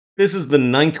This is the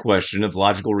ninth question of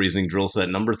Logical Reasoning drill set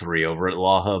number 3 over at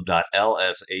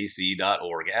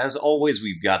lawhub.lsac.org. As always,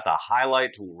 we've got the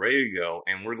highlight tool ready to go,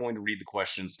 and we're going to read the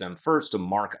question stem first to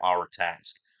mark our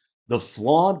task. The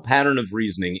flawed pattern of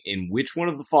reasoning in which one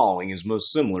of the following is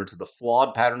most similar to the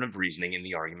flawed pattern of reasoning in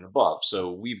the argument above?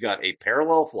 So we've got a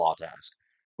parallel flaw task,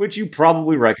 which you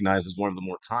probably recognize as one of the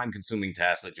more time-consuming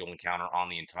tasks that you'll encounter on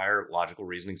the entire logical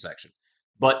reasoning section.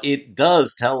 But it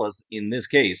does tell us in this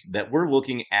case that we're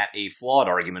looking at a flawed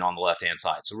argument on the left-hand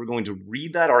side. So we're going to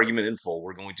read that argument in full.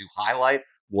 We're going to highlight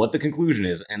what the conclusion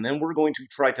is, and then we're going to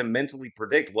try to mentally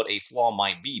predict what a flaw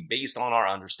might be based on our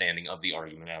understanding of the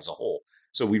argument as a whole.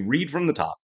 So we read from the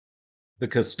top. The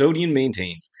custodian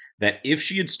maintains that if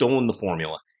she had stolen the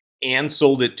formula and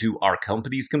sold it to our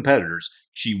company's competitors,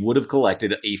 she would have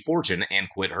collected a fortune and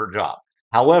quit her job.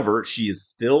 However, she is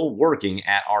still working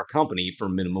at our company for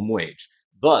minimum wage.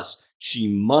 Thus, she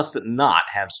must not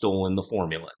have stolen the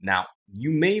formula. Now,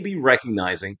 you may be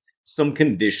recognizing some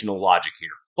conditional logic here,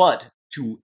 but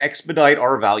to expedite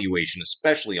our evaluation,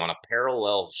 especially on a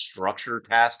parallel structure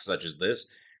task such as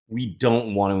this, we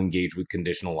don't want to engage with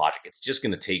conditional logic. It's just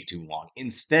going to take too long.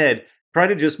 Instead, try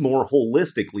to just more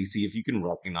holistically see if you can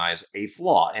recognize a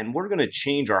flaw. And we're going to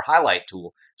change our highlight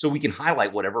tool so we can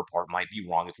highlight whatever part might be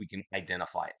wrong if we can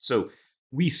identify it. So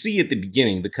we see at the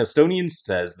beginning, the custodian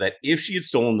says that if she had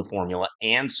stolen the formula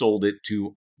and sold it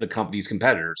to the company's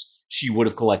competitors, she would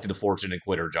have collected a fortune and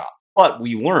quit her job. But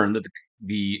we learn that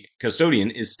the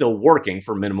custodian is still working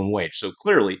for minimum wage. So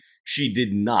clearly, she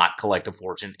did not collect a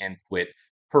fortune and quit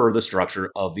per the structure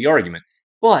of the argument.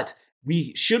 But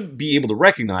we should be able to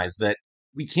recognize that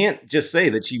we can't just say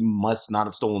that she must not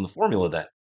have stolen the formula then,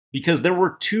 because there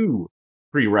were two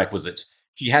prerequisites.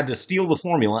 She had to steal the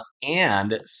formula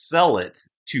and sell it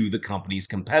to the company's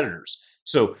competitors.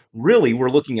 So really,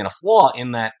 we're looking at a flaw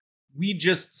in that we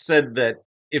just said that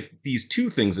if these two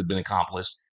things had been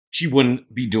accomplished, she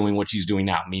wouldn't be doing what she's doing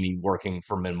now, meaning working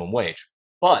for minimum wage.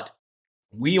 But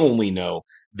we only know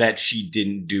that she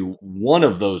didn't do one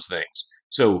of those things.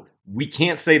 So we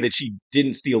can't say that she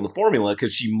didn't steal the formula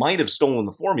because she might have stolen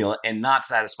the formula and not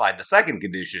satisfied the second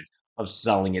condition of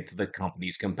selling it to the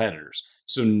company's competitors.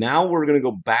 So now we're going to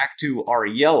go back to our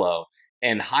yellow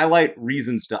and highlight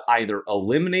reasons to either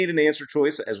eliminate an answer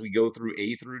choice as we go through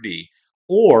A through D,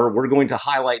 or we're going to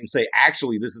highlight and say,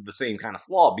 actually, this is the same kind of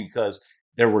flaw because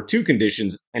there were two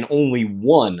conditions and only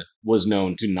one was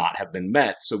known to not have been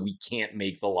met, so we can't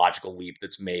make the logical leap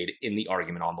that's made in the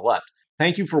argument on the left.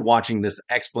 Thank you for watching this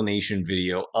explanation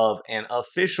video of an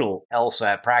official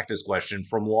LSAT practice question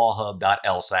from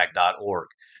lawhub.lsac.org.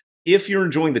 If you're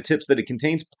enjoying the tips that it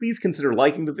contains, please consider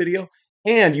liking the video,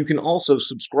 and you can also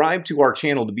subscribe to our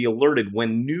channel to be alerted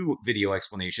when new video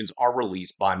explanations are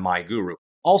released by my guru.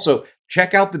 Also,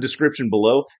 check out the description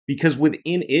below because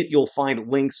within it you'll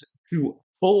find links to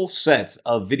full sets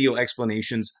of video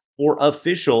explanations for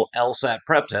official LSAT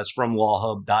prep tests from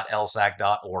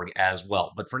lawhub.lsac.org as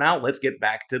well. But for now, let's get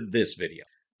back to this video.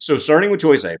 So starting with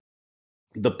choice A,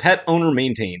 the pet owner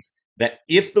maintains that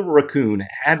if the raccoon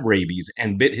had rabies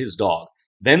and bit his dog,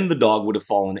 then the dog would have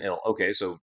fallen ill. Okay,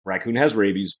 so raccoon has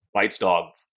rabies, bites dog,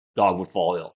 dog would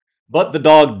fall ill. But the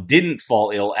dog didn't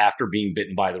fall ill after being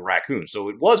bitten by the raccoon, so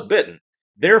it was bitten.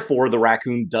 Therefore, the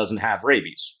raccoon doesn't have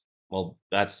rabies. Well,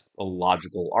 that's a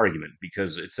logical argument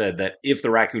because it said that if the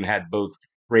raccoon had both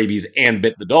rabies and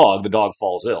bit the dog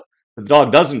falls ill. The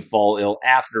dog doesn't fall ill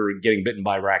after getting bitten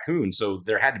by a raccoon, so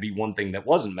there had to be one thing that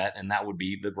wasn't met, and that would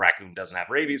be the raccoon doesn't have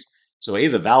rabies. So A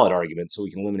is a valid argument, so we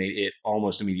can eliminate it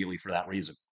almost immediately for that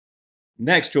reason.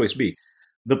 Next, choice B.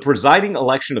 The presiding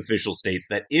election official states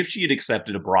that if she had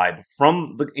accepted a bribe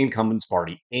from the incumbent's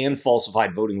party and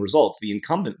falsified voting results, the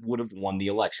incumbent would have won the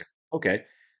election. Okay.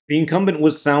 The incumbent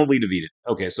was soundly defeated.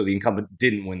 Okay, so the incumbent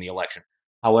didn't win the election.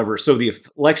 However, so the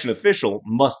election official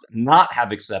must not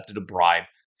have accepted a bribe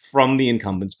from the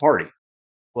incumbent's party.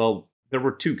 Well, there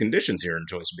were two conditions here in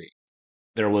choice B.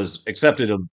 There was accepted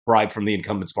a bribe from the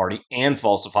incumbent's party and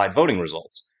falsified voting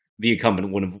results. The incumbent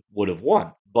would have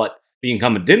won, but the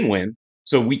incumbent didn't win,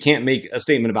 so we can't make a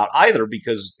statement about either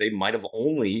because they might have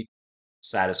only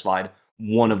satisfied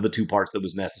one of the two parts that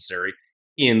was necessary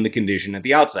in the condition at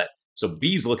the outset. So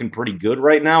B's looking pretty good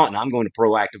right now, and I'm going to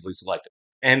proactively select it.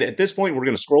 And at this point, we're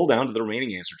going to scroll down to the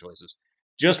remaining answer choices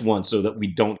just once so that we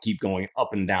don't keep going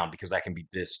up and down because that can be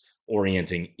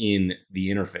disorienting in the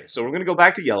interface. So we're going to go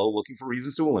back to yellow, looking for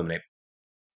reasons to eliminate.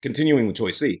 Continuing with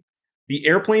choice C. The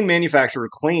airplane manufacturer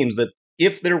claims that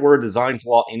if there were a design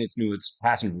flaw in its newest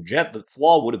passenger jet, the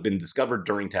flaw would have been discovered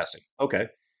during testing. Okay.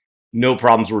 No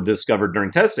problems were discovered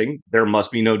during testing. There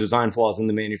must be no design flaws in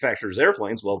the manufacturer's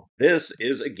airplanes. Well, this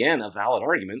is again a valid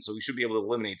argument, so we should be able to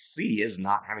eliminate C as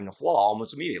not having a flaw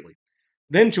almost immediately.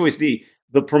 Then choice D,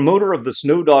 the promoter of the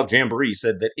Snow Dog Jamboree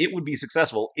said that it would be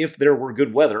successful if there were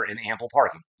good weather and ample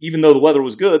parking. Even though the weather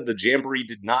was good, the Jamboree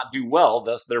did not do well,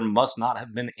 thus there must not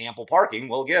have been ample parking.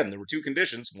 Well, again, there were two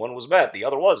conditions. One was met, the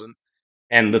other wasn't.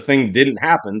 And the thing didn't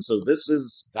happen, so this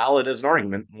is valid as an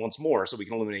argument once more, so we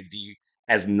can eliminate D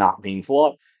as not being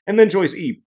flawed. And then choice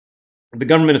E, the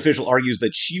government official argues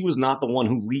that she was not the one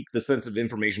who leaked the sensitive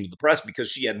information to the press because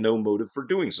she had no motive for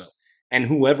doing so. And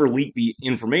whoever leaked the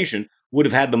information would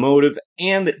have had the motive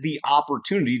and the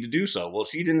opportunity to do so. Well,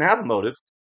 she didn't have a motive,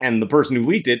 and the person who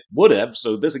leaked it would have.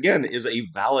 So, this again is a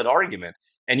valid argument.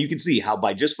 And you can see how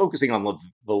by just focusing on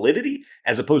validity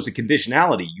as opposed to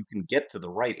conditionality, you can get to the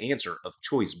right answer of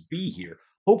choice B here,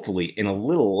 hopefully in a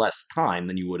little less time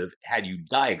than you would have had you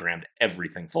diagrammed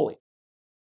everything fully.